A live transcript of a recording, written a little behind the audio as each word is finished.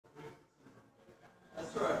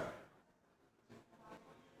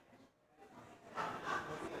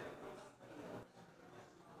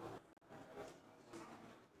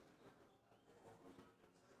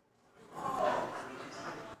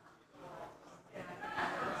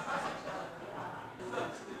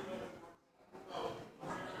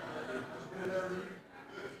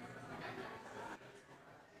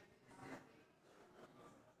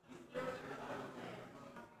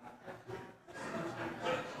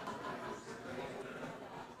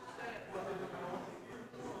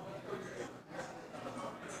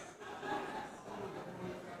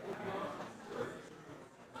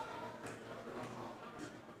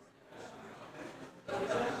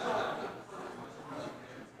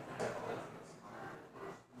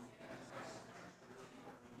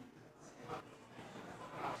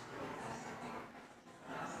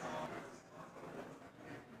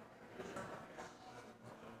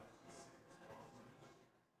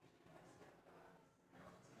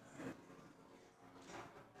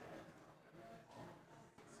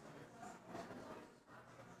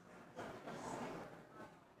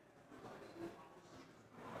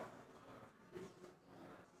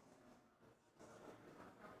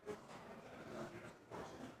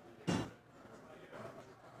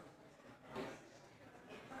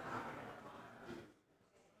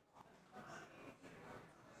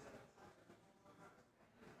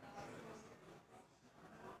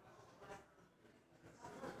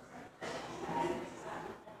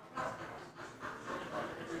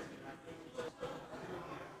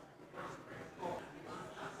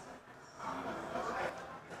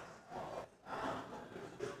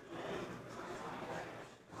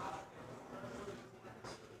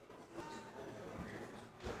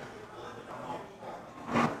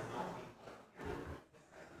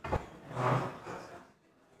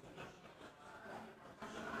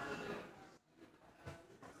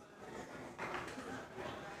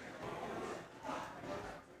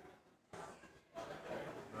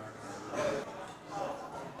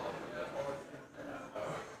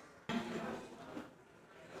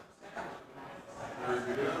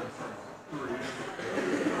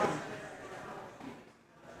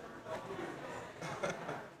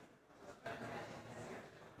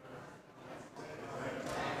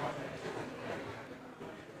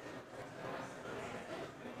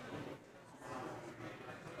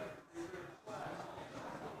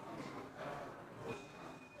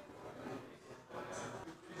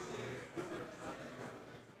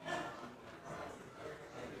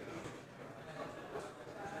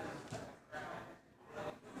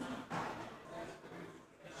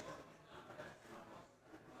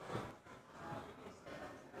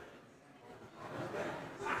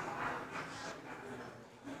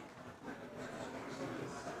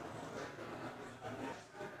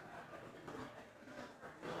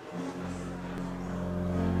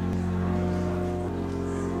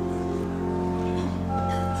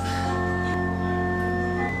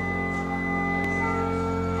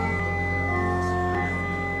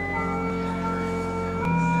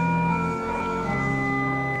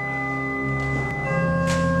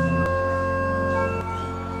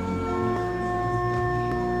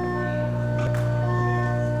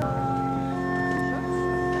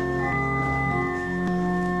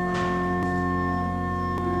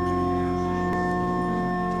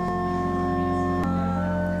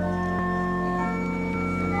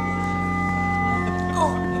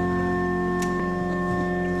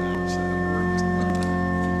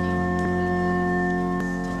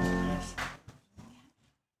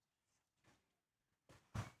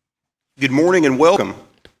Good morning and welcome.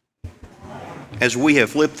 As we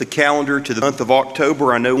have flipped the calendar to the month of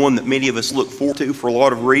October, I know one that many of us look forward to for a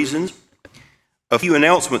lot of reasons. A few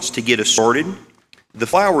announcements to get us started. The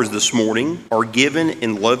flowers this morning are given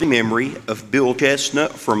in loving memory of Bill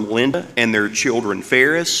Chestnut from Linda and their children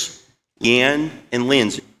Ferris, Leanne, and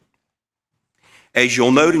Lindsay. As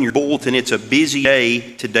you'll note in your bulletin, it's a busy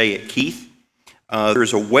day today at Keith.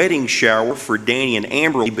 There's a wedding shower for Danny and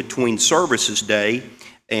Amberly between services today,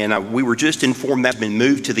 and we were just informed that's been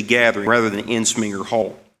moved to the gathering rather than Insminger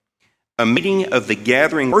Hall. A meeting of the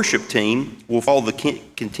gathering worship team will follow the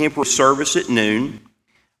contemporary service at noon.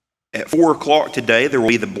 At 4 o'clock today, there will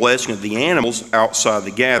be the blessing of the animals outside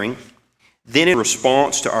the gathering. Then, in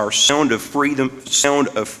response to our Sound of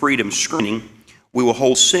Freedom screening, we will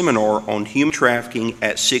hold a seminar on human trafficking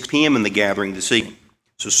at 6 p.m. in the gathering this evening.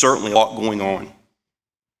 So certainly a lot going on.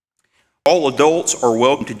 All adults are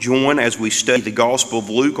welcome to join as we study the Gospel of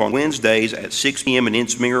Luke on Wednesdays at 6 p.m. in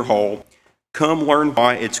Insminger Hall. Come learn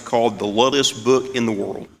why it's called the loveliest book in the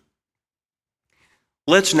world.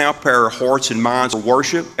 Let's now prepare our hearts and minds for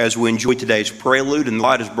worship as we enjoy today's prelude and the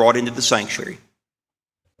light is brought into the sanctuary.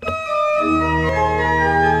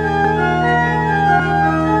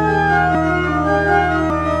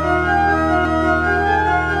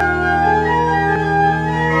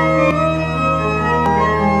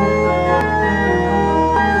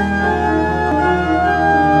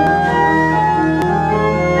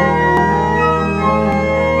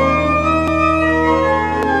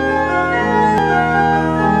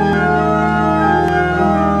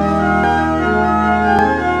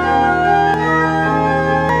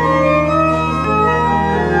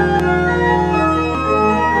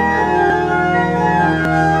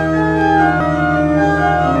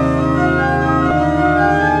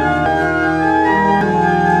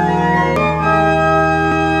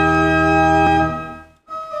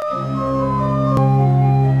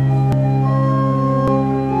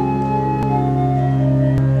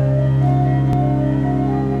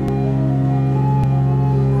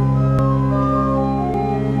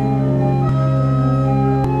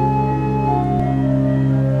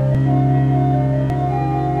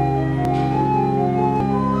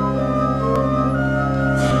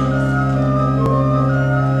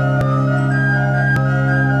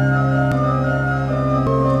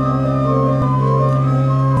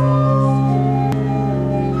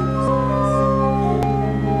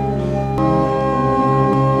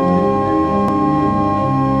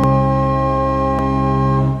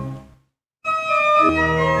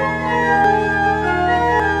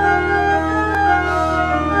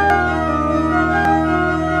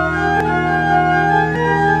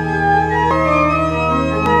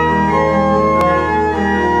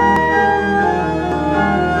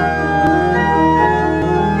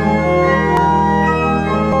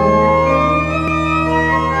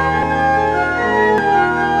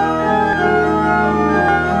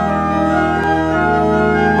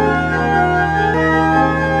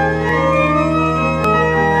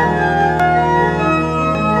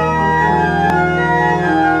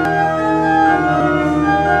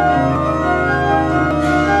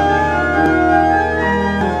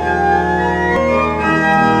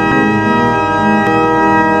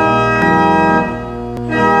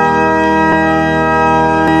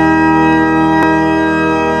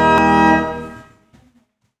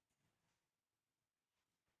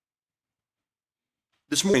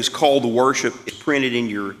 This morning's call to worship is printed in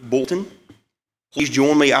your bulletin. Please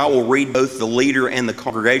join me. I will read both the leader and the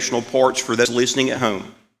congregational parts for those listening at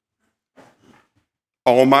home.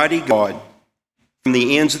 Almighty God, from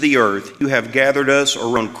the ends of the earth, you have gathered us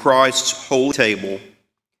around Christ's holy table.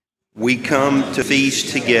 We come to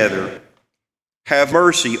feast together. Have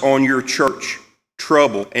mercy on your church,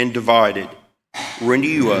 troubled and divided.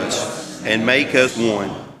 Renew us and make us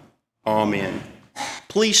one. Amen.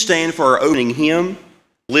 Please stand for our opening hymn,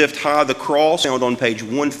 Lift High the Cross, found on page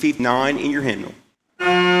 159 in your hymnal.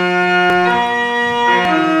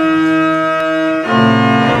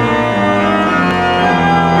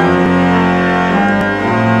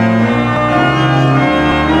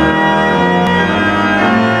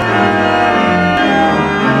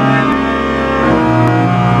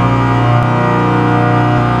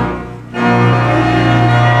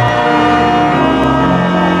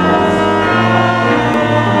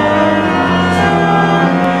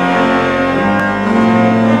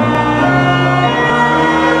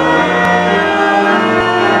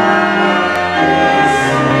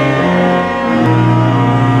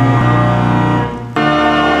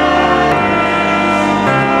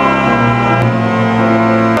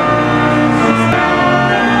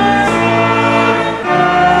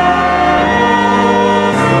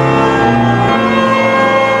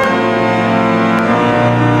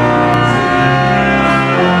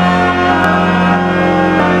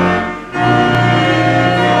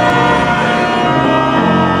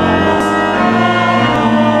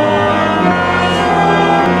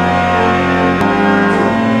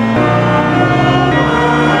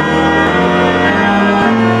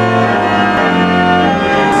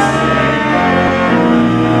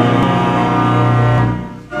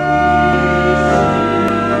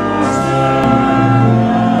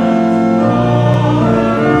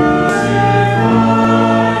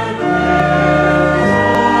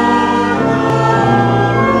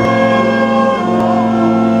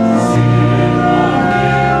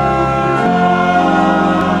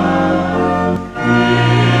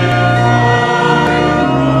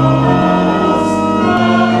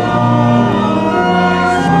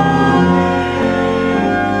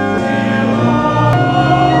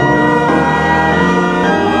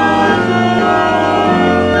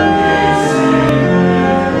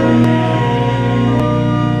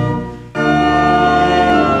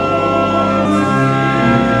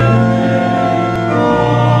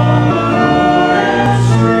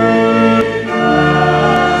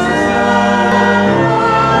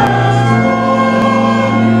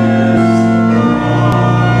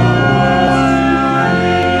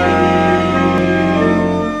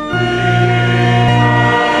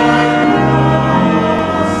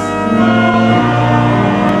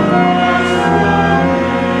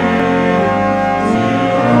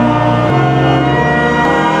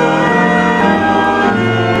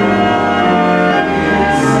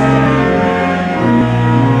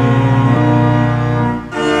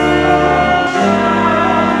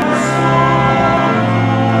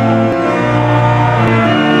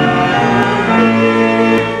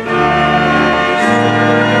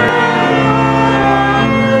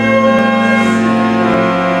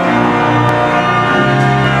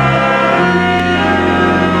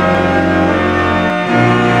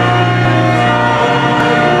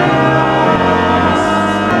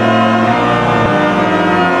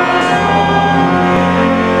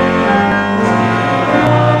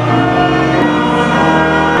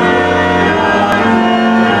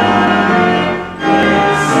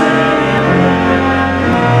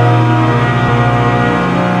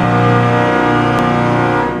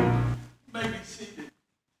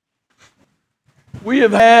 We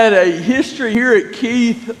have had a history here at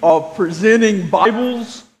Keith of presenting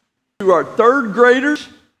Bibles to our third graders.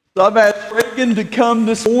 So I've asked Reagan to come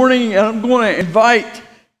this morning, and I'm going to invite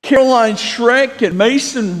Caroline Schreck and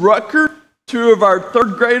Mason Rucker, two of our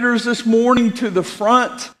third graders this morning, to the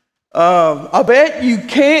front. I bet you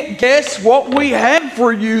can't guess what we have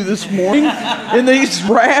for you this morning in these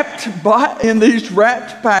wrapped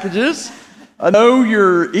packages. I know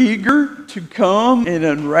you're eager to come and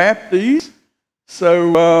unwrap these.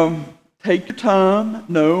 So take your time.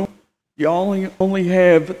 No, you only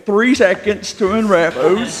have 3 seconds to unwrap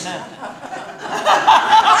those.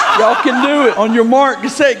 Y'all can do it. On your mark,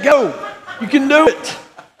 get set, go. You can do it.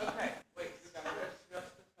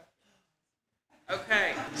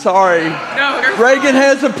 Okay. Sorry. No, Reagan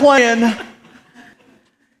has a plan.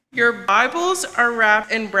 Your Bibles are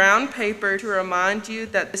wrapped in brown paper to remind you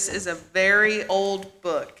that this is a very old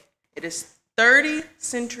book. It is 30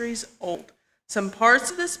 centuries old. Some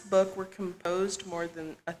parts of this book were composed more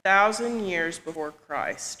than 1,000 years before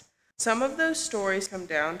Christ. Some of those stories come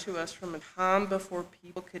down to us from a time before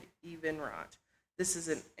people could even write. This is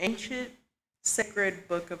an ancient, sacred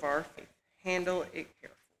book of our faith. Handle it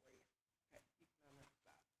carefully.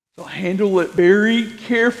 So handle it very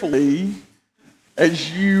carefully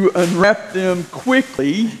as you unwrap them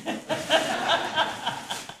quickly.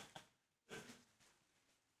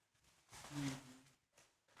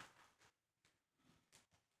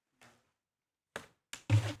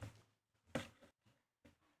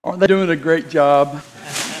 Aren't they doing a great job?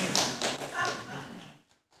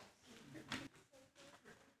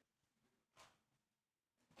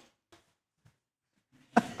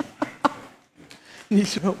 Need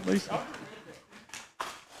some help, Lisa?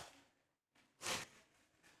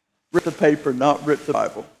 Rip the paper, not rip the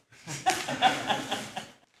Bible.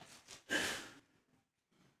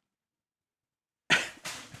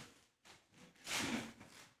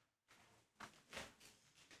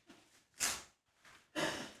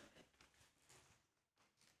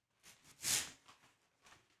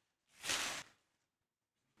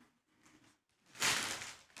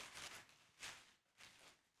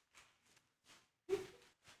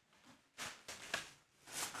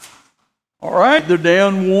 All right, they're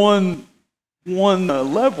down one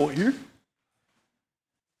level here.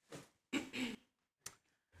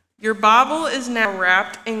 Your Bible is now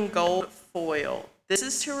wrapped in gold foil. This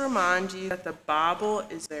is to remind you that the Bible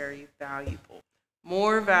is very valuable,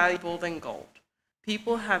 more valuable than gold.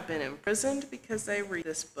 People have been imprisoned because they read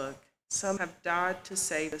this book. Some have died to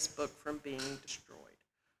save this book from being destroyed.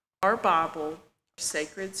 Our Bible,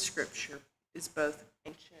 sacred scripture, is both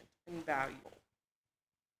ancient and valuable.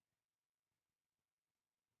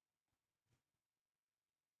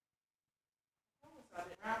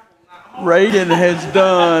 Reagan has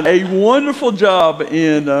done a wonderful job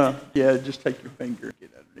in, just take your finger and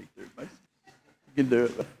get underneath there. You can do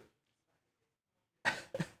it.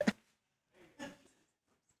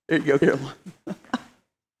 There you go, Caroline.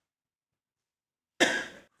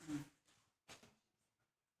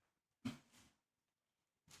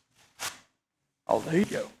 Oh, there you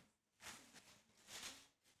go.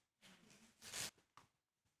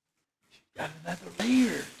 Got another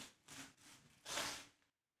layer.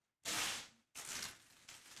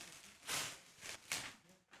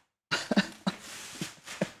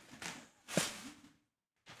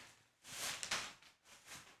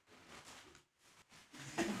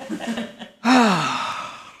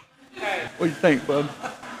 What do you think, bub?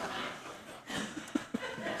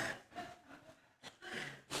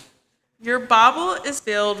 Your Bible is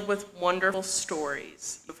filled with wonderful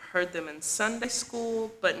stories. You've heard them in Sunday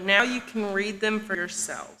school, but now you can read them for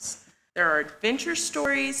yourselves. There are adventure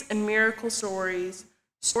stories and miracle stories,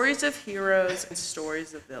 stories of heroes and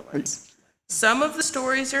stories of villains. Some of the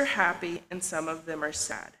stories are happy and some of them are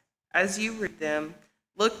sad. As you read them,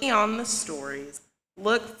 look beyond the stories,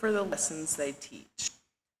 look for the lessons they teach.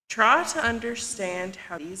 Try to understand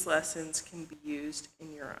how these lessons can be used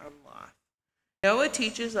in your own life. Noah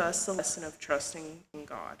teaches us the lesson of trusting in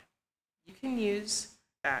God. You can use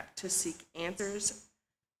that to seek answers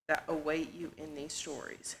that await you in these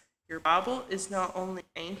stories. Your Bible is not only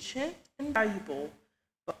ancient and valuable,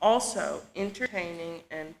 but also entertaining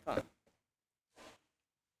and fun.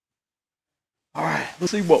 All right,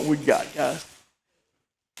 let's see what we got, guys.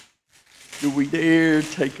 Do we dare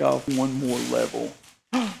take off one more level?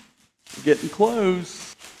 We're getting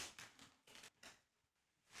close.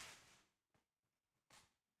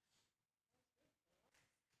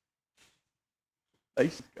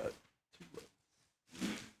 Basic got 2 levels.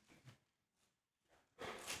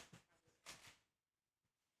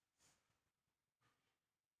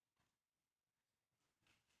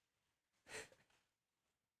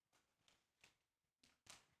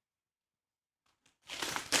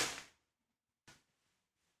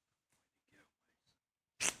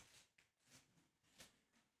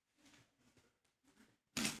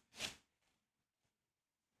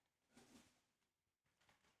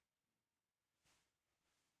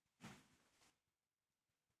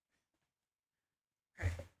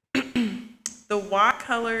 The white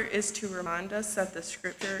color is to remind us that the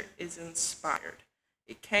scripture is inspired.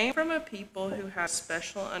 It came from a people who have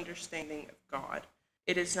special understanding of God.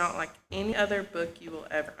 It is not like any other book you will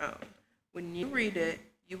ever own. When you read it,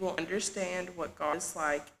 you will understand what God is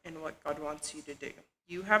like and what God wants you to do.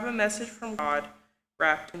 You have a message from God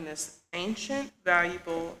wrapped in this ancient,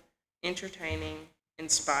 valuable, entertaining,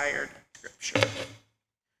 inspired scripture.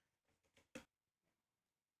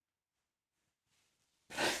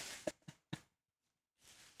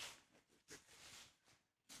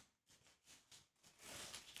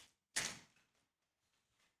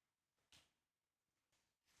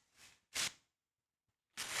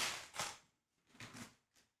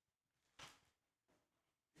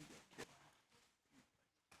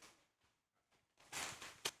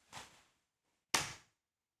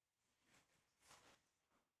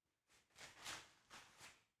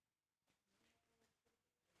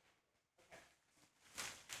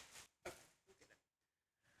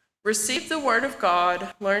 Receive the Word of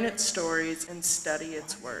God, learn its stories, and study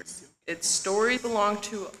its words. Its stories belong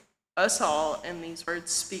to us all, and these words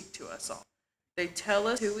speak to us all. They tell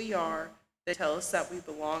us who we are. They tell us that we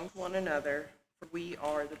belong to one another, for we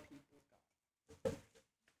are the people of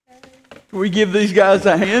God. Can we give these guys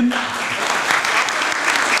a hand?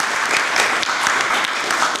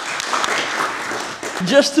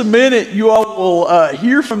 Just a minute, you all will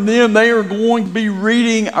hear from them. They are going to be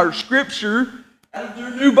reading our scripture out of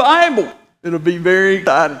their new Bible. It'll be very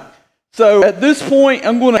exciting. So at this point,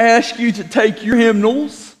 I'm going to ask you to take your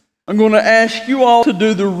hymnals. I'm going to ask you all to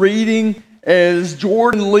do the reading as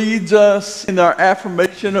Jordan leads us in our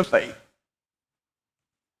affirmation of faith.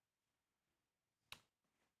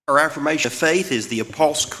 Our affirmation of faith is the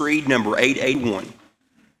Apostles' Creed number 881.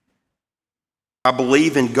 I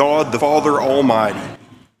believe in God the Father Almighty,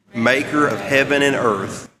 maker of heaven and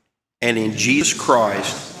earth, and in Jesus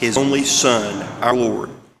Christ, his only Son, our Lord,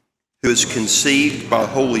 who is conceived by the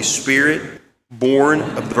Holy Spirit, born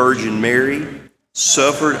of the Virgin Mary,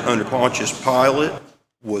 suffered under Pontius Pilate,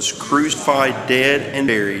 was crucified, dead, and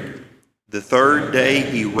buried. The third day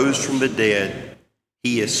he rose from the dead.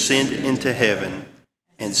 He ascended into heaven,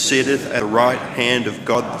 and sitteth at the right hand of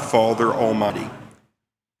God the Father Almighty.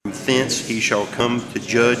 From thence he shall come to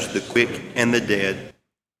judge the quick and the dead.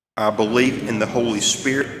 I believe in the Holy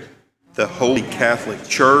Spirit, the Holy Catholic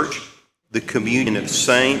Church, the communion of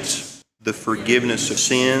saints, the forgiveness of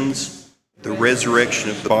sins, the resurrection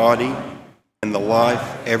of the body, and the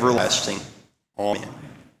life everlasting. Amen.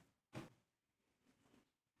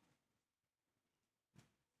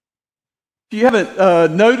 If you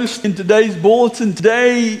haven't noticed in today's bulletin,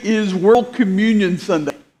 today is World Communion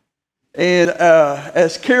Sunday. And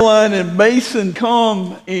as Caroline and Mason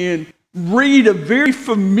come and read a very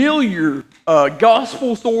familiar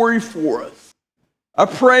gospel story for us, I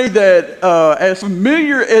pray that as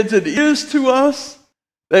familiar as it is to us,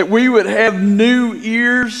 that we would have new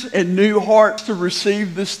ears and new hearts to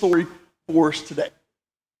receive this story for us today.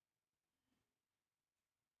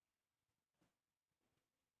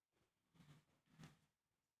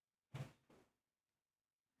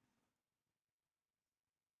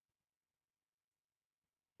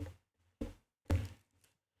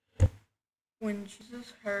 When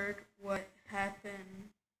Jesus heard what happened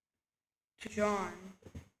to John,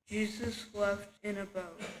 Jesus left in a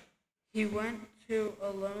boat. He went to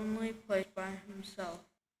a lonely place by himself.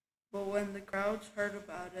 But when the crowds heard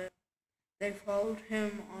about it, they followed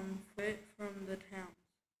him on foot from the towns.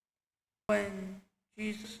 When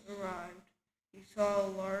Jesus arrived, he saw a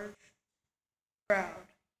large crowd.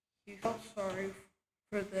 He felt sorry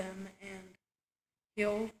for them and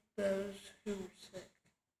healed those who were sick.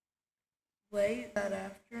 Late that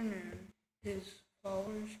afternoon, his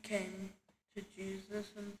followers came to Jesus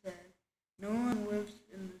and said, "No one lives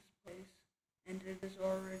in this place, and it is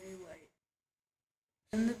already late.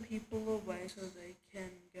 Send the people away so they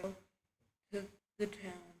can go to the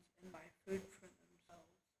towns and buy food for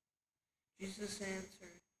themselves." Jesus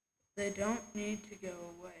answered, "They don't need to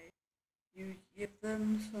go away. You give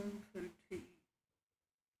them some food to eat."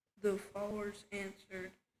 The followers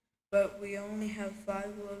answered, "But we only have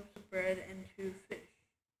 5 loaves of bread and 2 fish."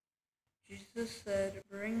 Jesus said,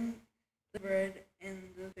 "Bring the bread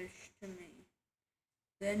and the fish to me."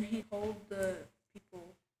 Then he told the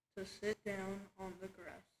people to sit down on the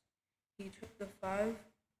grass. He took the 5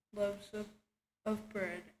 loaves of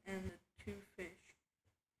bread and the 2 fish.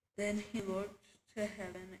 Then he looked to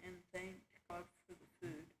heaven and thanked God for the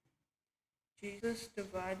food. Jesus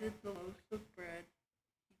divided the loaves of bread.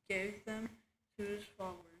 He gave them to his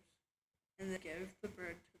followers, and they gave the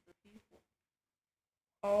bread to the people.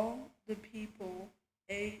 All the people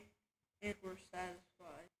ate and were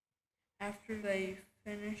satisfied. After they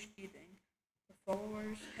finished eating, the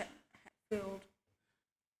followers filled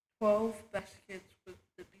 12 baskets with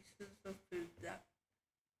the pieces of food that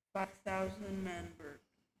 5,000 men were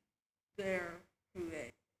there who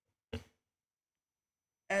ate,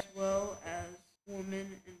 as well as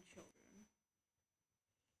women and children.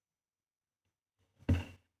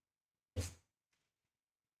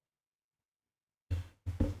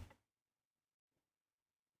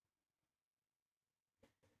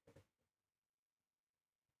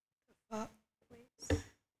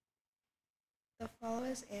 The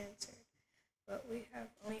followers answered, "But we have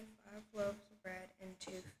only 5 loaves of bread and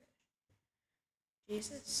 2 fish."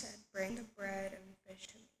 Jesus said, "Bring the bread and fish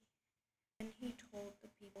to me." Then he told the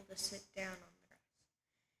people to sit down on the grass.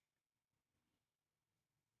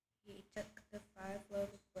 He took the 5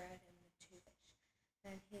 loaves of bread and the 2 fish.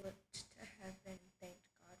 Then he looked to heaven and thanked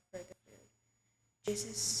God for the food.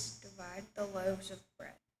 Jesus divided the loaves of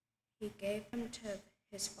bread. He gave them to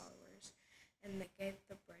his followers, they gave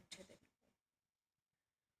the bread to the people.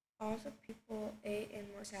 All the people ate and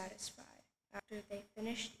were satisfied. After they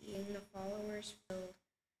finished eating, the followers filled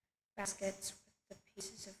baskets with the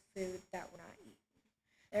pieces of food that were not eaten.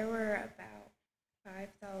 There were about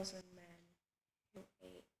 5,000 men who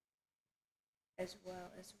ate, as well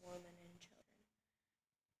as women and children.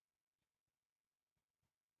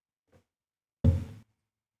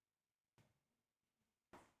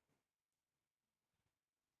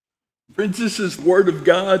 Friends, this is the word of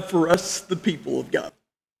God for us, the people of God.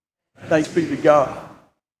 Thanks be to God.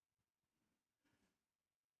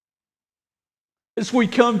 As we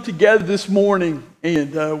come together this morning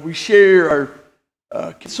and we share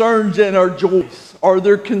our concerns and our joys, are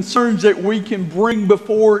there concerns that we can bring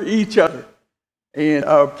before each other and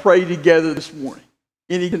pray together this morning?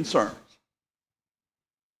 Any concerns?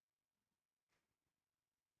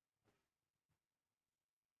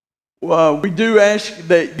 We do ask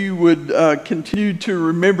that you would continue to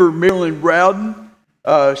remember Marilyn Rowden.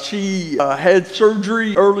 She had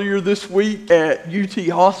surgery earlier this week at UT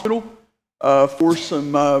Hospital for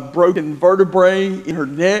some broken vertebrae in her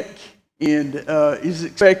neck and is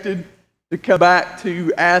expected to come back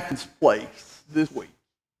to Athens Place this week.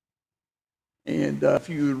 And if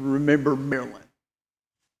you would remember Marilyn.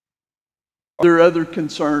 Are there other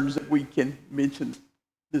concerns that we can mention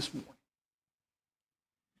this morning?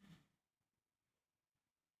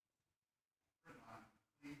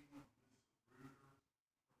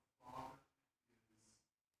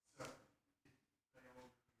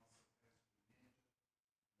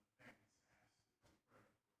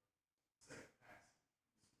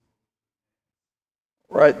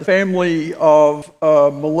 Right, the family of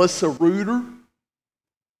Melissa Reuter.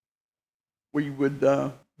 We would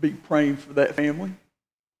be praying for that family.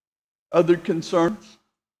 Other concerns?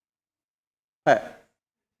 Pat.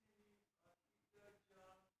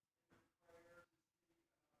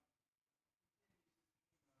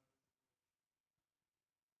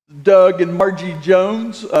 Doug and Margie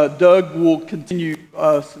Jones. Doug will continue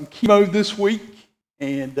some chemo this week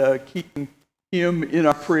and keeping him in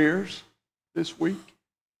our prayers this week.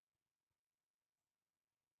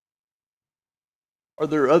 Are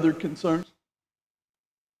there other concerns?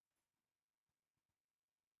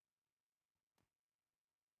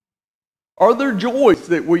 Are there joys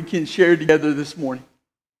that we can share together this morning?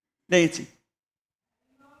 Nancy.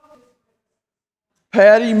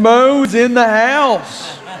 Patty Moe is in the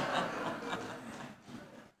house.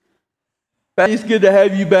 Patty, it's good to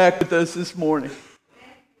have you back with us this morning.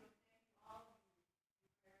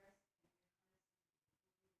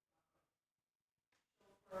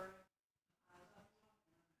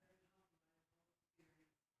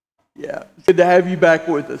 Yeah, it's good to have you back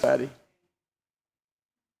with us, Patty.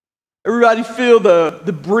 Everybody feel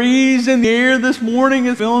the breeze in the air this morning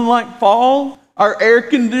is feeling like fall. Our air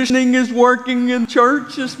conditioning is working in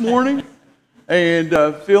church this morning. And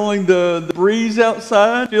feeling the breeze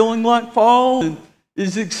outside, feeling like fall. And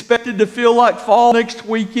is expected to feel like fall next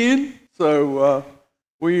weekend. So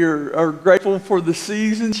we are grateful for the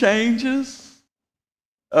season changes.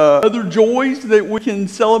 Other joys that we can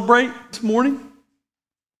celebrate this morning?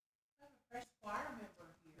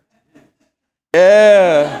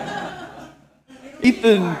 Yeah.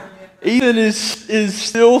 Ethan is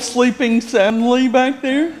still sleeping soundly back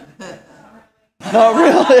there? Not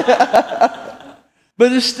really.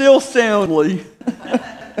 But it's still soundly.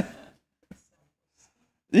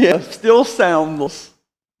 Yeah, still soundless.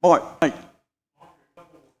 All right, thank you.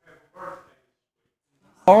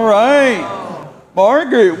 All right.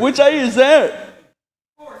 Margaret, which day is that?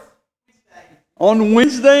 On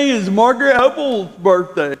Wednesday is Margaret Hubble's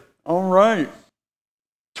birthday. All right.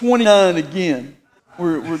 29 again.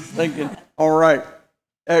 We're thinking, all right,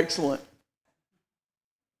 excellent.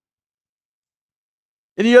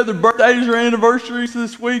 Any other birthdays or anniversaries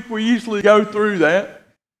this week? We usually go through that.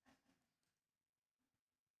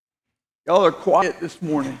 Y'all are quiet this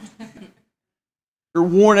morning. You're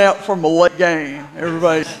worn out from a late game.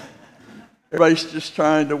 Everybody's just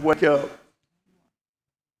trying to wake up.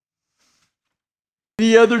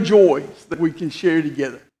 Any other joys that we can share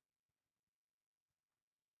together?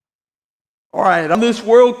 All right, on this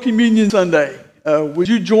World Communion Sunday, would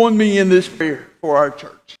you join me in this prayer for our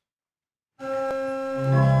church?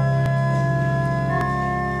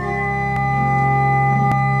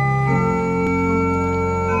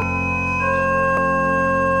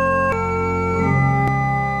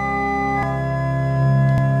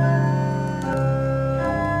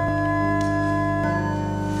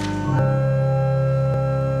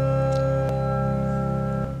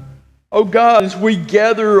 Oh God, as we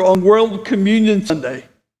gather on World Communion Sunday,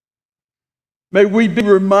 May we be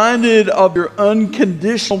reminded of your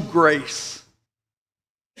unconditional grace,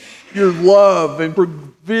 your love and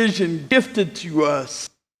provision gifted to us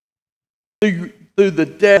through the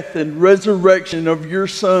death and resurrection of your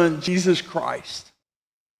Son, Jesus Christ.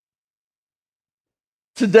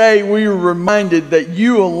 Today we are reminded that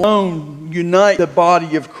you alone unite the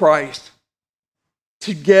body of Christ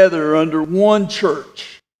together under one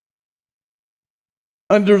church,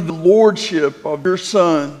 under the lordship of your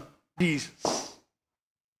Son, Jesus.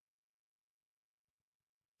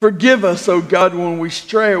 Forgive us, O God, when we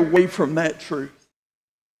stray away from that truth.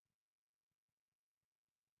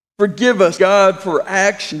 Forgive us, God, for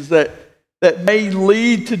actions that may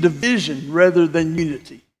lead to division rather than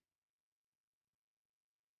unity.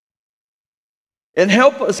 And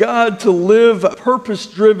help us, God, to live a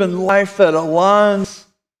purpose-driven life that aligns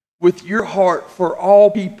with your heart for all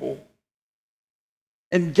people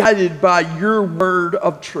and guided by your word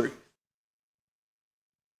of truth.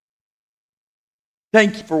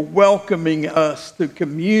 Thank you for welcoming us to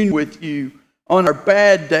commune with you on our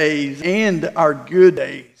bad days and our good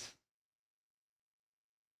days.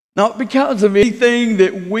 Not because of anything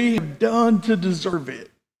that we have done to deserve it,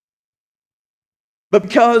 but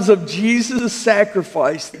because of Jesus'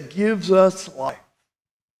 sacrifice that gives us life.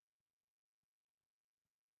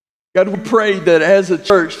 God, we pray that as a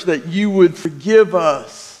church that you would forgive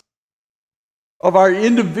us of our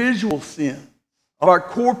individual sins, of our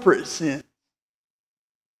corporate sins,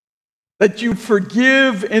 that you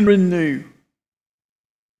forgive and renew,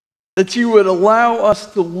 that you would allow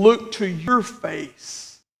us to look to your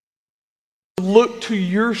face, to look to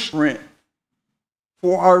your strength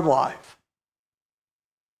for our life.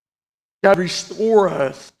 God, restore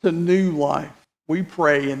us to new life, we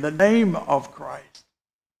pray in the name of Christ.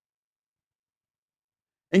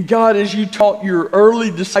 And God, as you taught your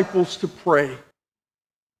early disciples to pray,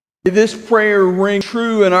 may this prayer ring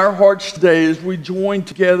true in our hearts today as we join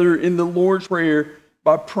together in the Lord's Prayer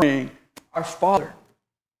by praying, Our Father,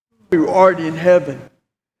 who art in heaven,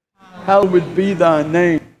 hallowed be thy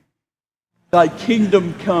name. Thy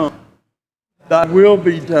kingdom come, thy will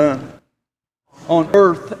be done, on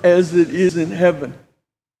earth as it is in heaven.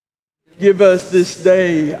 Give us this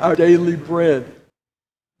day our daily bread,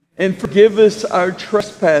 and forgive us our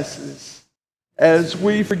trespasses, as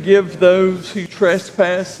we forgive those who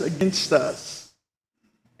trespass against us.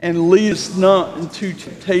 And lead us not into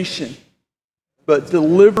temptation, but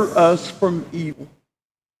deliver us from evil.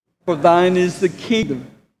 For thine is the kingdom,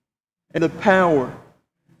 and the power,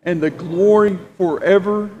 and the glory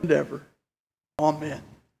forever and ever. Amen.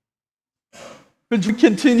 Could we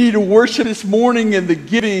continue to worship this morning in the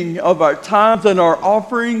giving of our tithes and our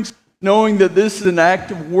offerings, knowing that this is an act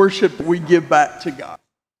of worship that we give back to God?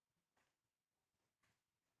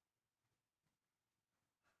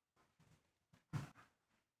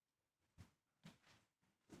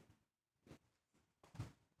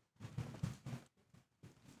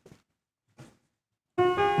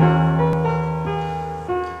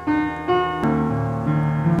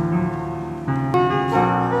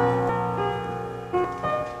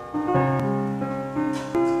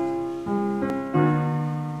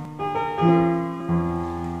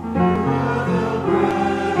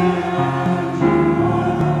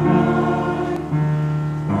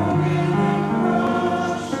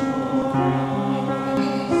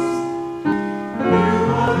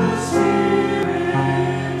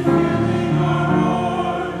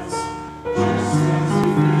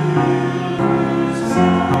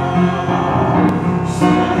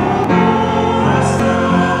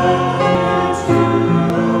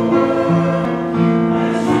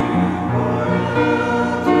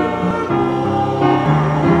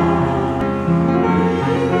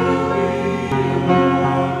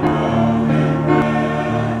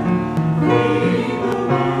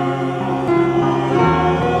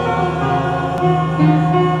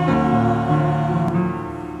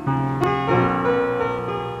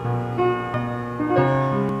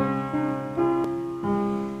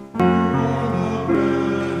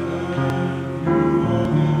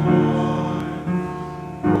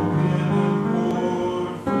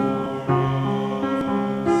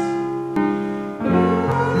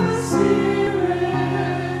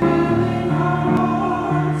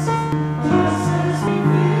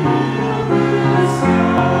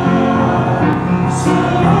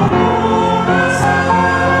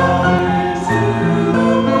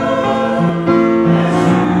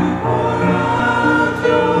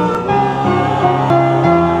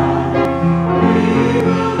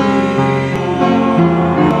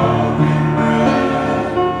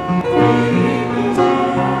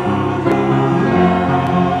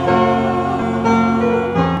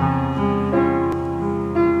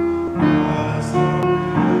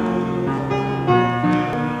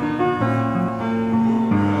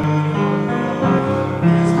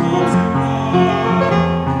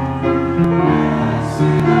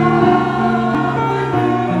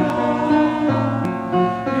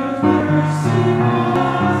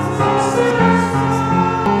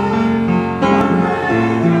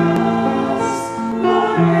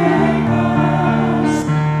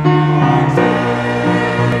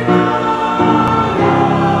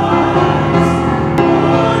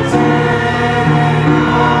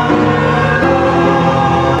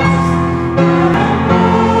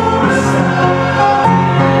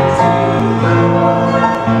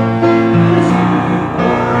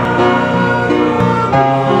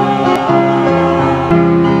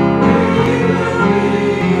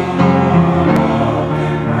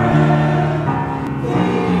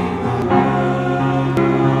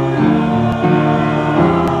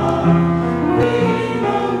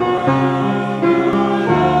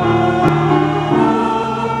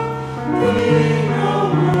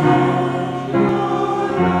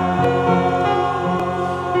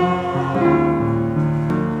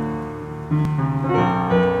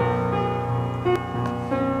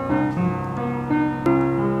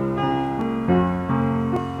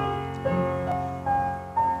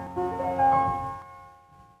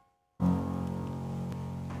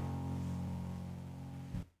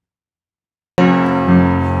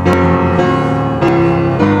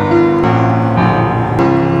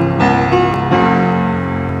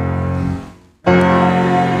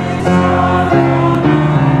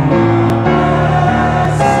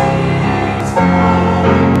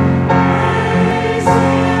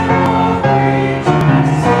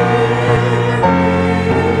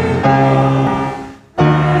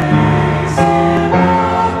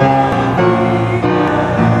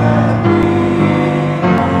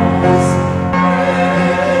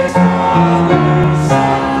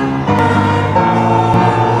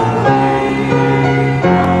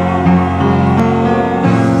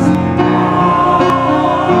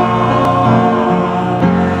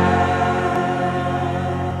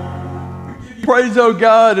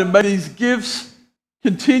 God, and may these gifts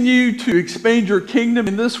continue to expand your kingdom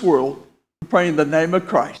in this world. We pray in the name of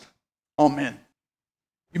Christ. Amen.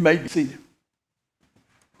 You may be seated.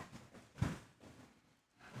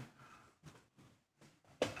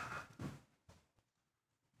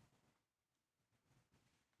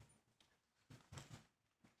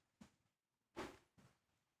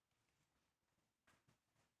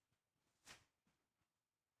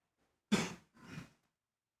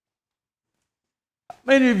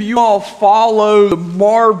 Many of you all follow the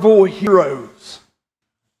Marvel heroes.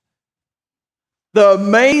 The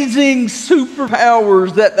amazing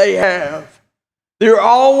superpowers that they have. They're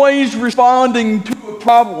always responding to a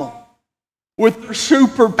problem with their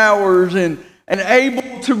superpowers and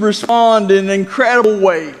able to respond in incredible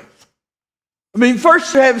ways. I mean,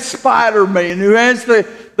 first you have Spider-Man, who has the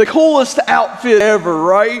coolest outfit ever,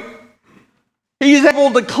 right? He's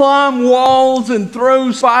able to climb walls and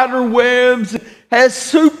throw spider webs, has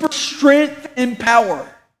super strength and power,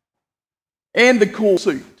 and the cool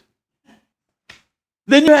suit.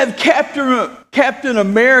 Then you have Captain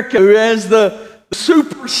America, who has the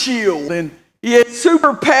super shield, and he has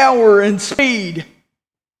super power and speed.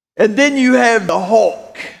 And then you have the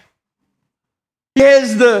Hulk. He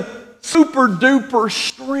has the super duper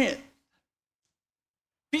strength.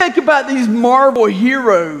 If you think about these Marvel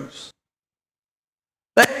heroes,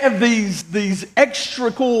 they have these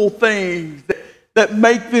extra cool things that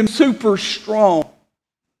make them super strong.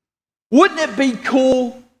 Wouldn't it be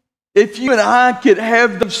cool if you and I could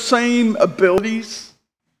have the same abilities?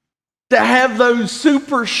 To have those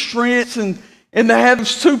super strengths and to have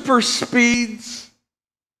super speeds?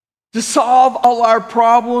 To solve all our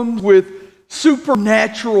problems with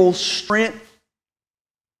supernatural strength?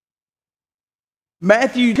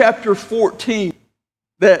 Matthew chapter 14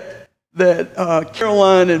 that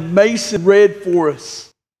Caroline and Mason read for us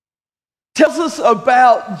tells us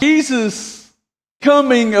about Jesus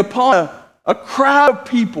coming upon a crowd of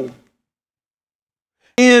people.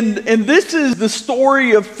 And this is the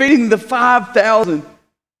story of feeding the 5,000.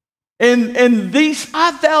 And these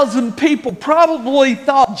 5,000 people probably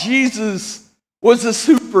thought Jesus was a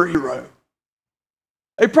superhero.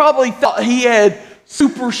 They probably thought he had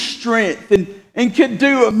super strength and could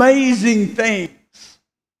do amazing things.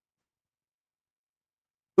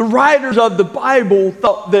 The writers of the Bible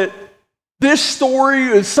thought that this story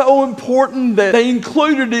is so important that they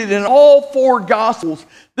included it in all 4 Gospels.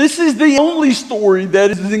 This is the only story that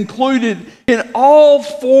is included in all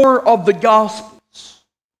 4 of the Gospels.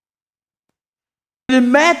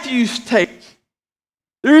 In Matthew's take,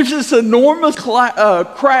 there's this enormous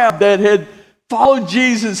crowd that had followed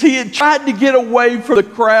Jesus. He had tried to get away from the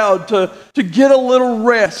crowd to get a little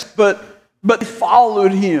rest, but they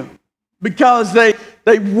followed him because they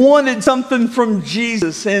wanted something from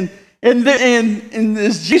Jesus. And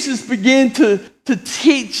as Jesus began to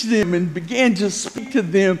teach them and began to speak to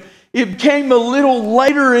them, it became a little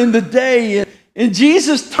later in the day, and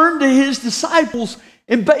Jesus turned to his disciples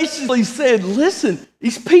and basically said, listen,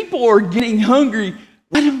 these people are getting hungry.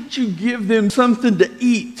 Why don't you give them something to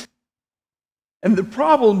eat? And the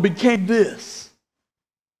problem became this,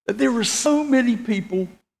 that there were so many people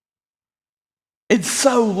and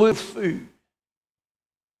so little food.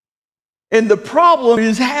 And the problem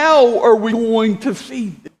is, how are we going to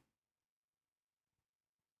feed them?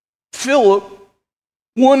 Philip,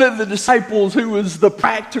 one of the disciples who was the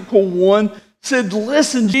practical one, said,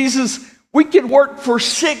 listen, Jesus, we could work for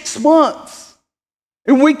 6 months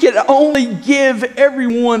and we could only give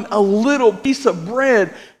everyone a little piece of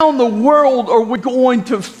bread. How in the world are we going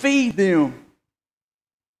to feed them?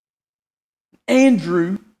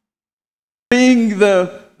 Andrew, being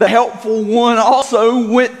the helpful one,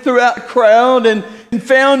 also went throughout the crowd and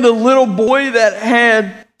found a little boy that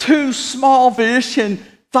had 2 small fish and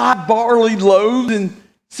 5 barley loaves and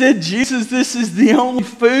said, Jesus, this is the only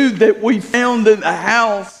food that we found in the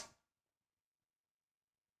house.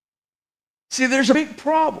 See, there's a big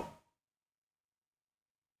problem.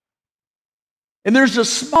 And there's a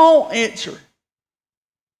small answer.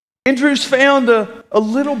 Andrew's found a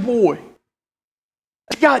little boy.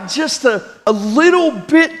 He's got just a little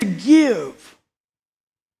bit to give.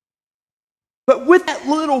 But with that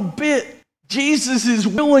little bit, Jesus is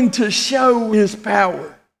willing to show his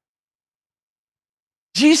power.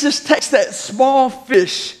 Jesus takes that small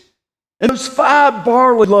fish and those 5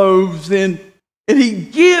 barley loaves and he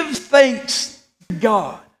gives thanks to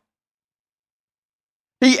God.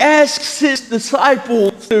 He asks his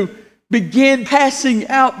disciples to begin passing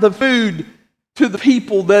out the food to the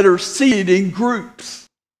people that are seated in groups.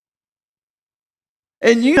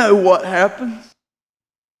 And you know what happens.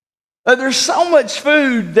 There's so much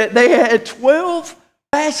food that they had 12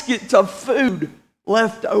 baskets of food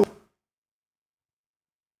left over.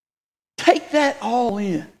 Take that all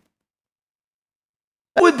in.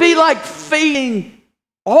 It would be like feeding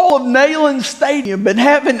all of Neyland Stadium and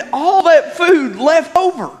having all that food left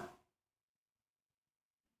over.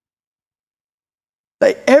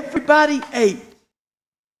 Everybody ate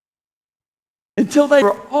until they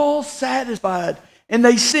were all satisfied and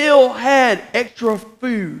they still had extra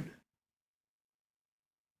food.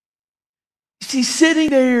 See, sitting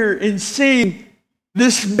there and seeing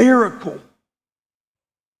this miracle,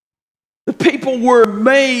 the people were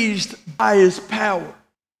amazed by his power.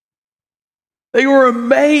 They were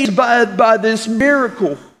amazed by this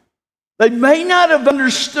miracle. They may not have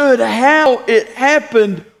understood how it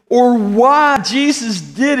happened or why Jesus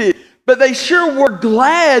did it, but they sure were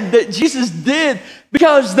glad that Jesus did,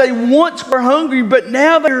 because they once were hungry, but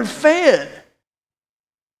now they're fed.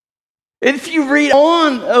 And if you read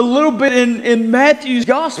on a little bit in Matthew's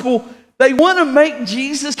gospel, they want to make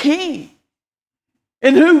Jesus king.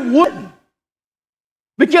 And who wouldn't?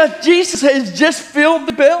 Because Jesus has just filled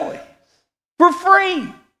the belly for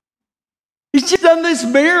free. He's just done this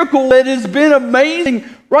miracle that has been amazing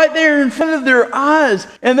right there in front of their eyes.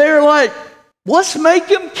 And they're like, let's make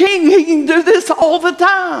him king. He can do this all the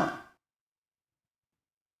time.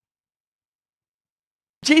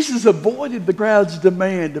 Jesus avoided the crowd's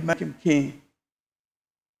demand to make him king.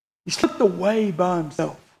 He slipped away by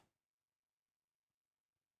himself.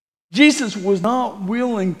 Jesus was not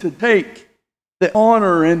willing to take the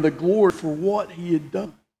honor and the glory for what he had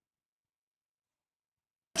done.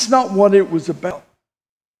 That's not what it was about.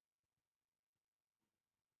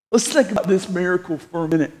 Let's think about this miracle for a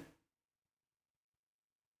minute.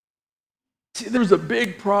 See, there's a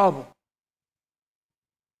big problem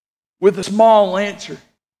with a small answer.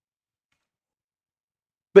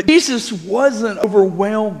 But Jesus wasn't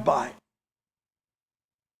overwhelmed by it.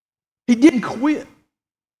 He didn't quit.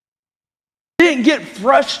 He didn't get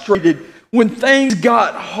frustrated when things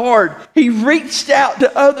got hard. He reached out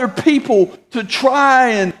to other people to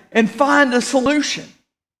try and find a solution.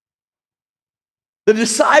 The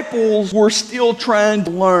disciples were still trying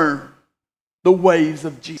to learn the ways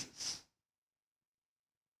of Jesus.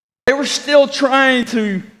 They were still trying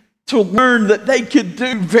to learn that they could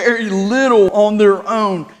do very little on their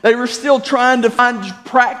own. They were still trying to find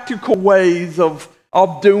practical ways of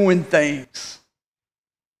doing things.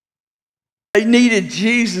 They needed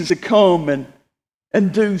Jesus to come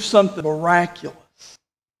and do something miraculous.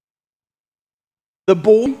 The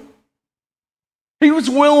boy, he was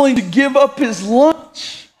willing to give up his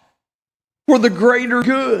lunch for the greater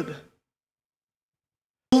good.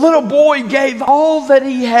 The little boy gave all that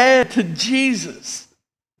he had to Jesus.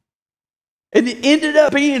 And it ended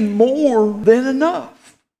up being more than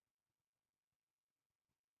enough.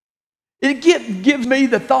 It gives me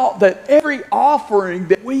the thought that every offering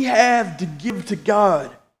that we have to give to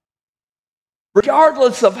God,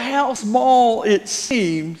 regardless of how small it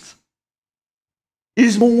seems,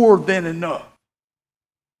 is more than enough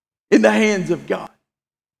in the hands of God.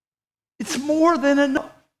 It's more than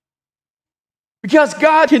enough. Because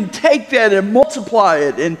God can take that and multiply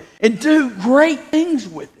it and do great things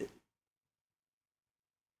with it.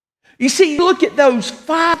 You see, look at those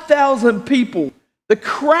 5,000 people. The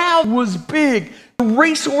crowd was big. The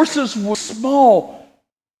resources were small.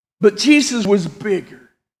 But Jesus was bigger.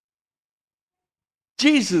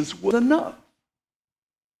 Jesus was enough.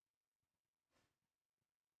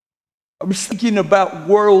 I was thinking about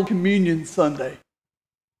World Communion Sunday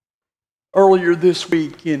earlier this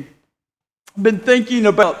week. And I've been thinking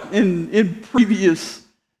about in previous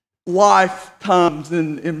lifetimes,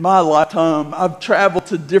 in my lifetime, I've traveled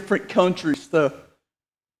to different countries, to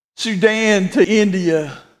Sudan, to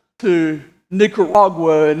India, to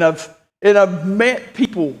Nicaragua, and I've met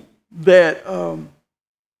people that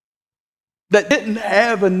didn't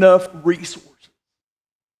have enough resources.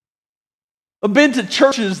 I've been to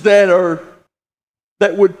churches that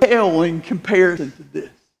would pale in comparison to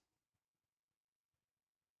this.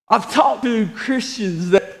 I've talked to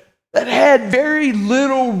Christians that had very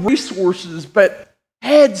little resources, but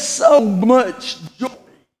had so much joy.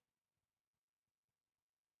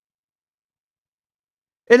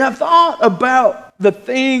 And I've thought about the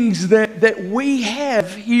things that we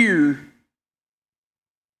have here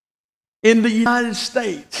in the United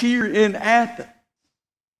States, here in Athens.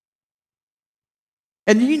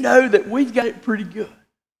 And you know that we've got it pretty good.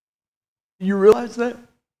 You realize that?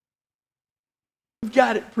 We've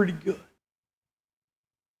got it pretty good.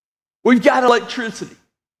 We've got electricity.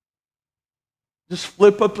 Just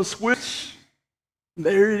flip up a switch, and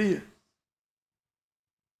there it is.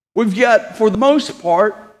 We've got, for the most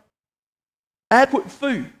part, adequate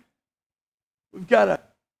food. We've got a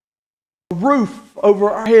roof over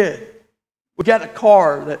our head. We've got a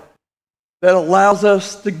car that allows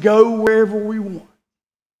us to go wherever we want.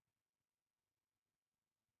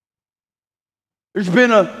 There's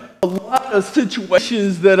been a lot of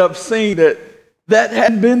situations that I've seen that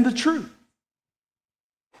hadn't been the truth.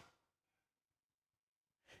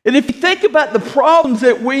 And if you think about the problems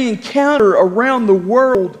that we encounter around the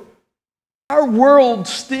world, our world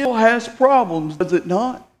still has problems, does it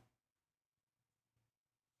not?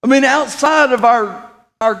 I mean, outside of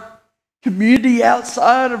our community,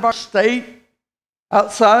 outside of our state,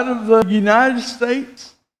 outside of the United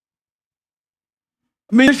States,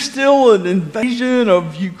 I mean, there's still an invasion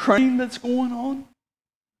of Ukraine that's going on.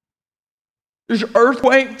 There's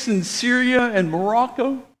earthquakes in Syria and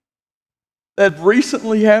Morocco that have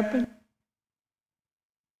recently happened.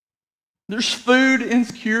 There's food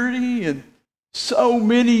insecurity in so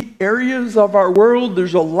many areas of our world.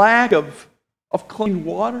 There's a lack of clean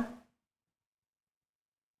water.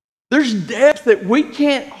 There's death that we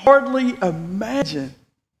can't hardly imagine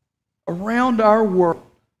around our world.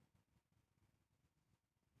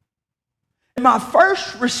 And my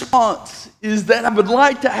first response is that I would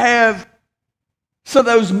like to have some of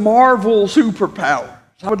those Marvel superpowers.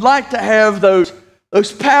 I would like to have those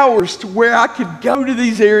powers to where I could go to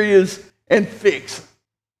these areas and fix them.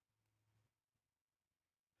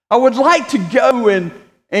 I would like to go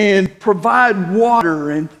and provide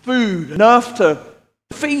water and food enough to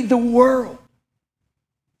feed the world.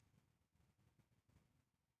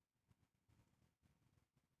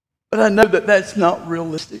 But I know that that's not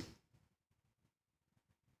realistic.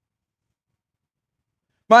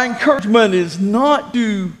 My encouragement is not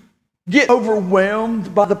to get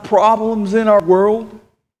overwhelmed by the problems in our world,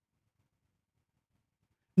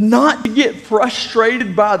 not to get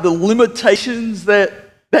frustrated by the limitations that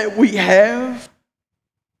we have,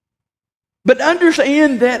 but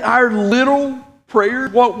understand that our little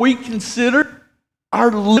prayers, what we consider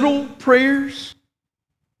our little prayers,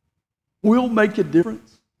 will make a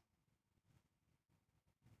difference.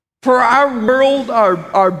 For our world,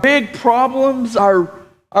 our big problems, our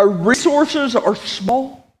resources are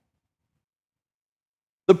small.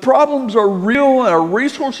 The problems are real and our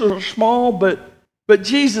resources are small, but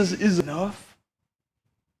Jesus is enough.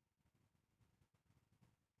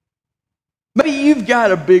 Maybe you've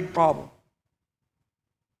got a big problem.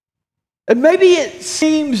 And maybe it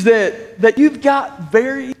seems that you've got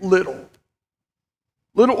very little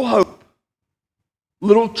hope,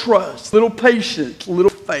 little trust, little patience, little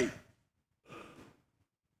faith.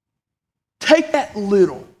 Take that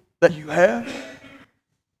little that you have,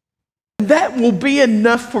 and that will be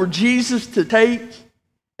enough for Jesus to take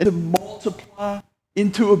and to multiply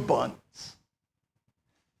into abundance.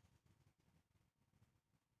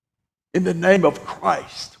 In the name of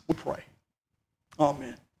Christ, we pray.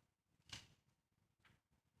 Amen.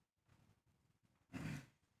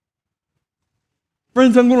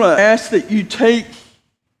 Friends, I'm going to ask that you take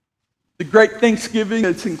the great Thanksgiving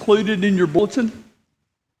that's included in your bulletin.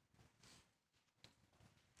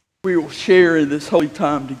 We will share in this holy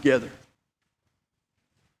time together.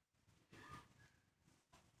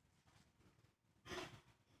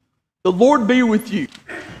 The Lord be with you.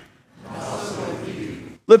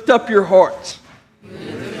 Lift up your hearts.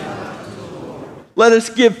 Let us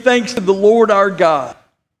give thanks to the Lord our God.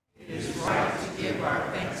 It is right to give our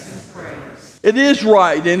thanks and praise. It is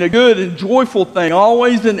right and a good and joyful thing,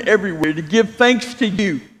 always and everywhere, to give thanks to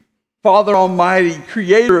you, Father Almighty,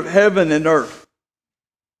 creator of heaven and earth.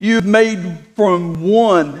 You have made from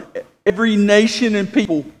one every nation and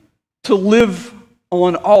people to live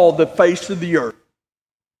on all the face of the earth.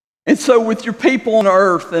 And so with your people on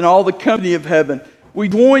earth and all the company of heaven, we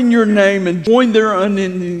join your name and join their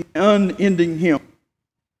unending hymn.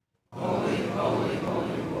 Holy, holy,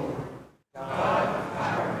 holy Lord, God of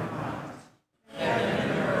power and might, heaven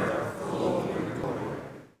and earth are full of your glory.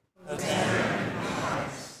 Hosanna in the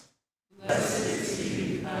highest. Blessed is he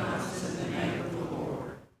who comes in the name of the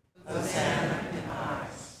Lord. Hosanna in the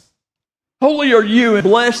highest. Holy are you, and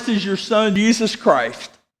blessed is your Son, Jesus Christ.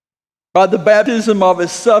 By the baptism of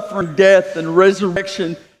his suffering, death, and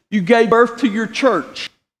resurrection, you gave birth to your church,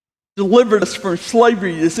 delivered us from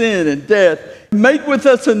slavery to sin and death, and made with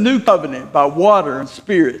us a new covenant by water and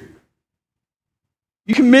spirit.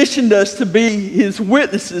 You commissioned us to be his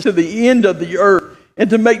witnesses to the end of the earth and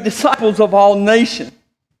to make disciples of all nations.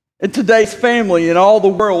 And today's family and all the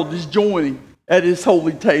world is joining at his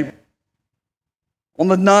holy table. On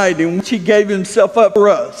the night in which he gave himself up for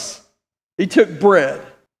us, he took bread,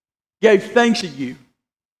 gave thanks to you,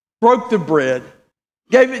 broke the bread,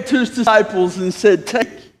 gave it to his disciples and said, "Take,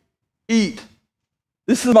 eat,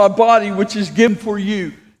 This is my body, which is given for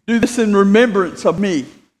you. Do this in remembrance of me.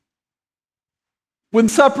 When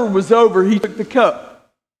supper was over, he took the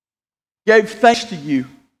cup, gave thanks to you,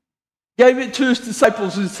 gave it to his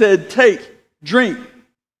disciples and said, take, drink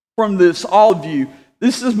from this, all of you.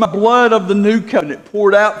 This is my blood of the new covenant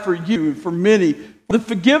poured out for you and for many for the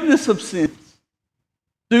forgiveness of sins.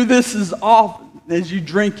 Do this as often as you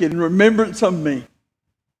drink it in remembrance of me.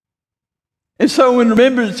 And so in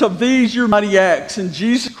remembrance of these your mighty acts in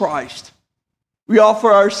Jesus Christ, we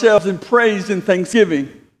offer ourselves in praise and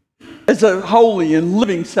thanksgiving as a holy and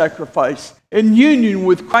living sacrifice in union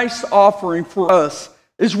with Christ's offering for us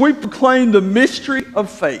as we proclaim the mystery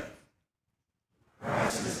of faith.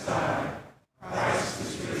 Christ is died. Christ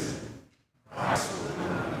is risen. Christ will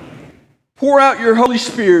come again. Pour out your Holy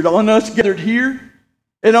Spirit on us gathered here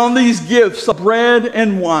and on these gifts of bread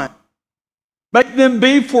and wine. Make them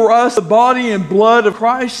be for us the body and blood of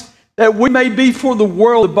Christ, that we may be for the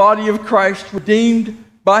world the body of Christ redeemed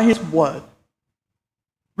by his blood.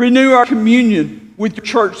 Renew our communion with your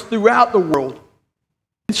church throughout the world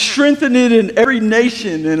and strengthen it in every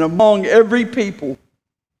nation and among every people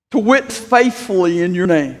to witness faithfully in your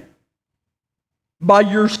name. By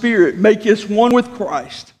your Spirit, make us one with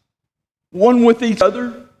Christ, one with each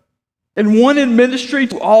other, and one in ministry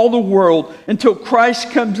to all the world until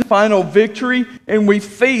Christ comes in final victory and we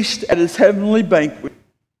feast at his heavenly banquet.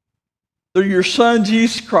 Through your Son,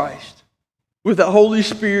 Jesus Christ, with the Holy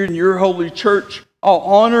Spirit and your holy church, all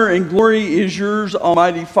honor and glory is yours,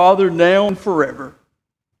 Almighty Father, now and forever.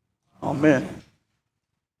 Amen.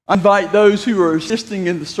 I invite those who are assisting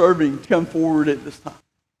in the serving to come forward at this time.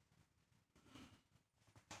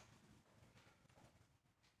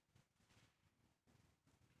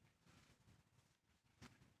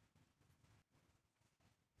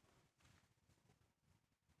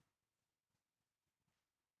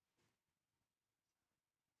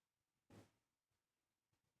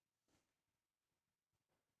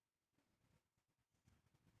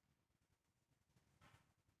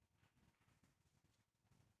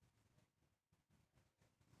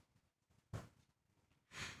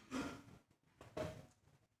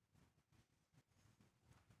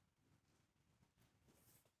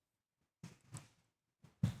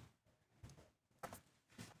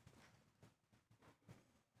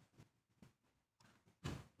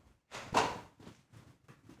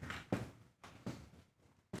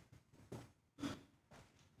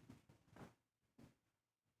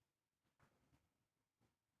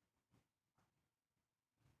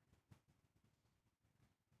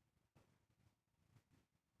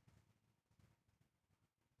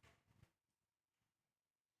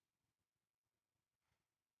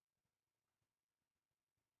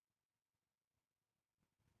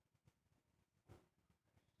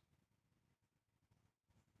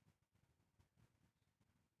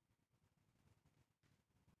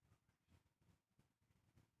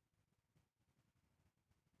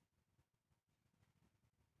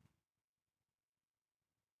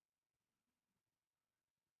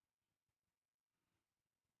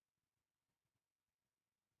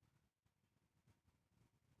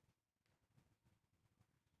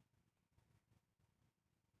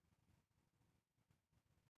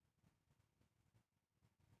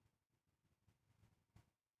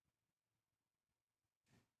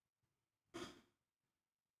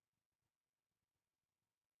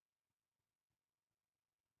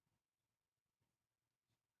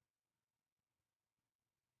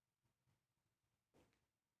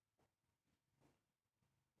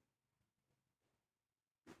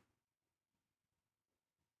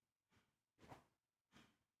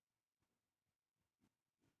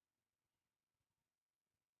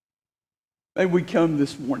 May we come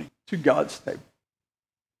this morning to God's table.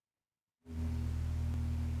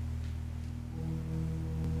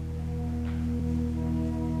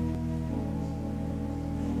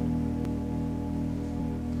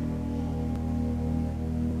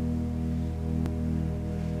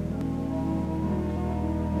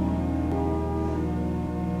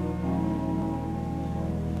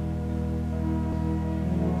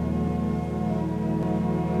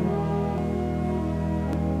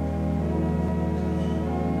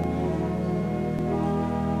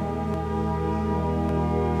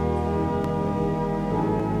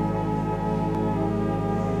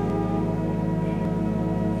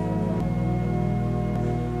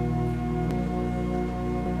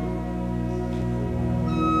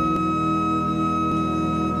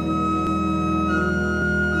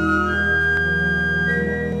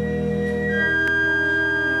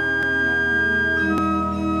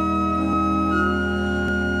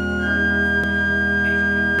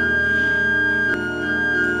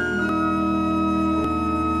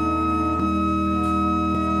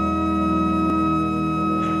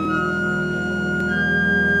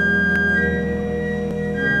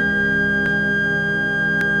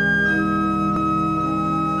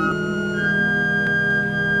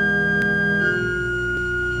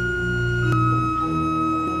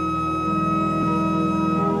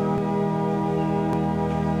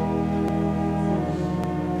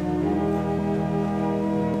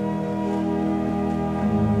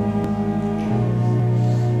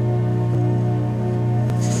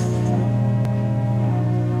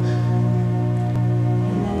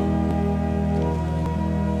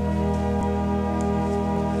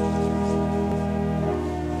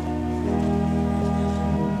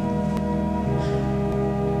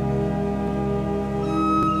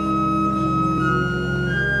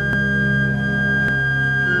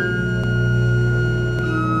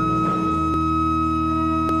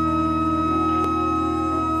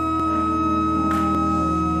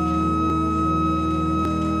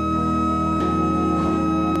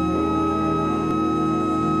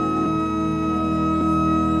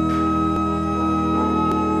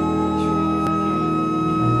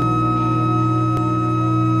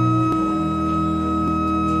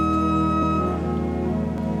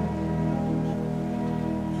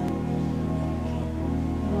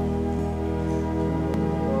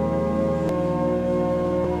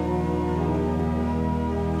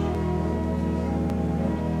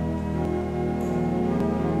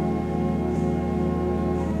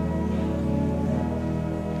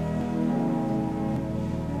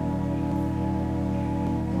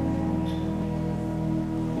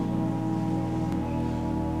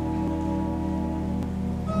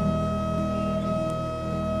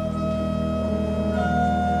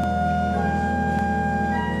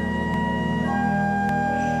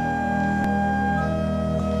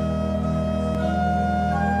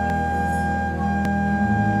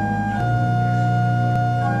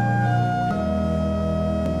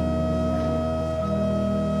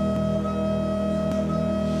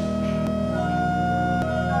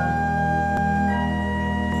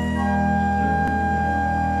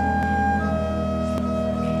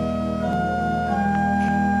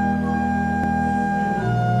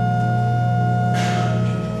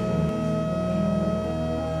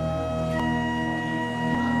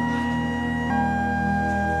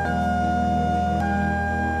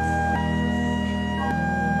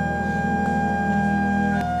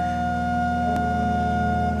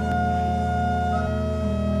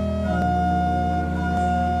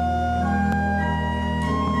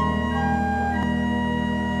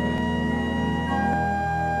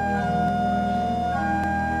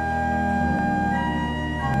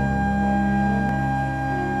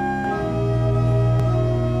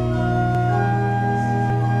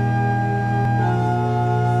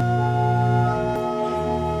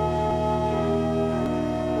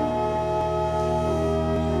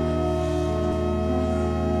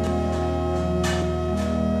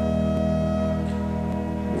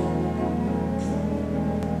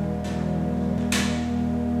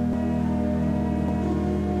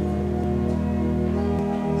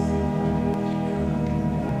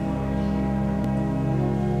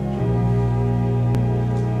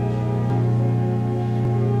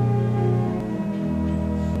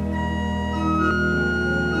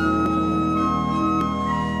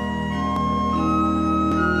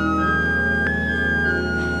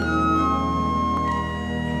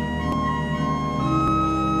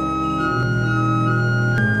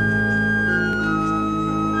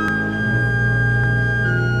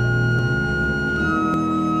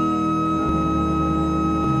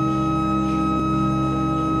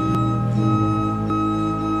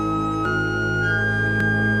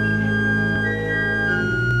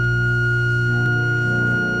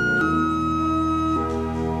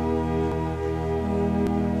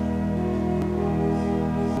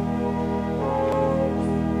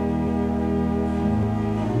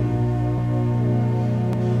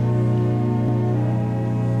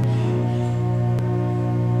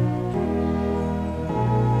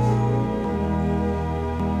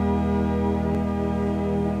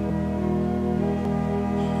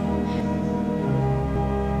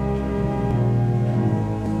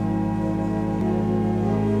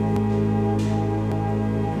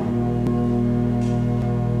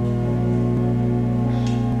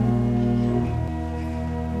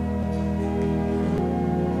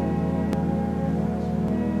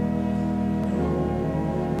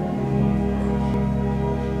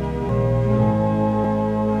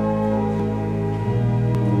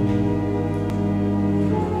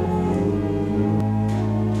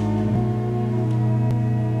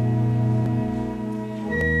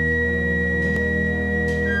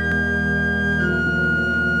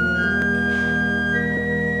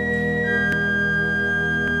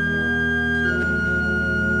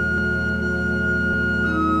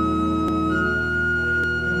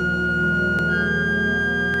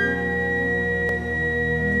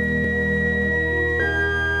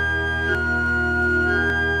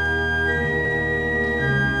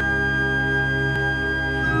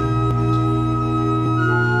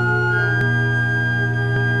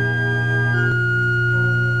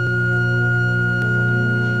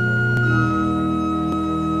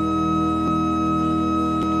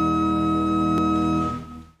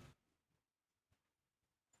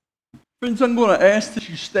 Friends, I'm going to ask that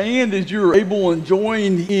you stand as you're able and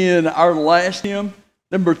join in our last hymn,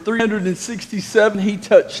 number 367, He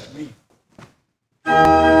Touched Me.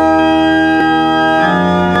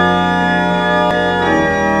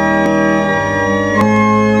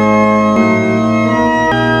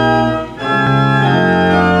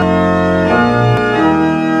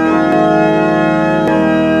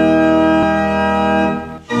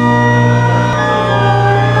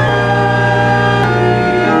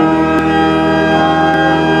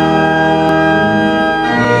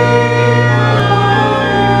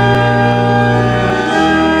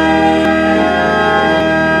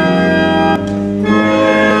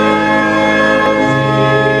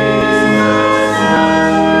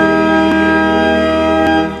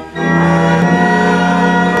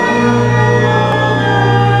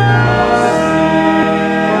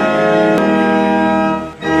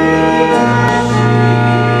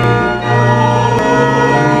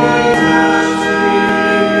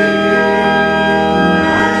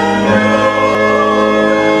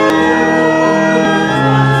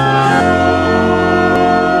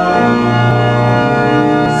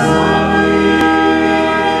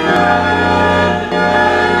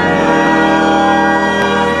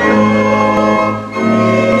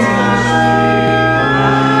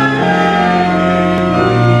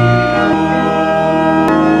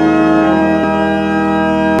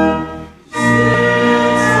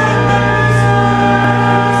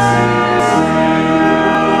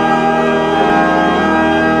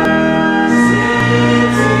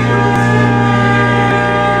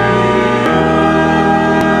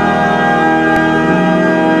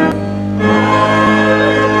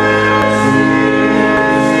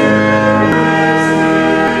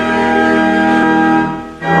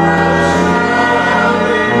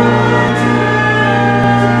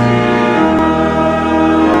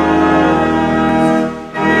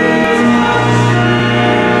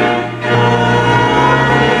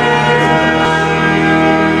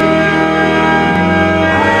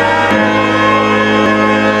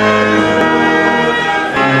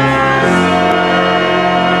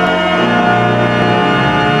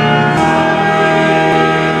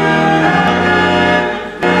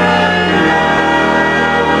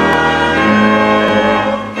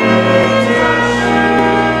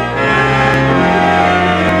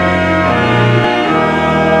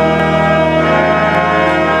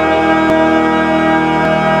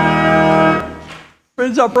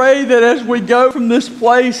 Friends, I pray that as we go from this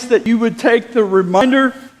place that you would take the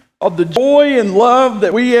reminder of the joy and love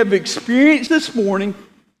that we have experienced this morning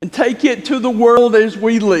and take it to the world as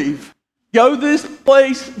we leave. Go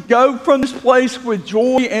from this place with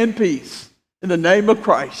joy and peace. In the name of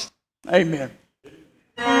Christ, amen.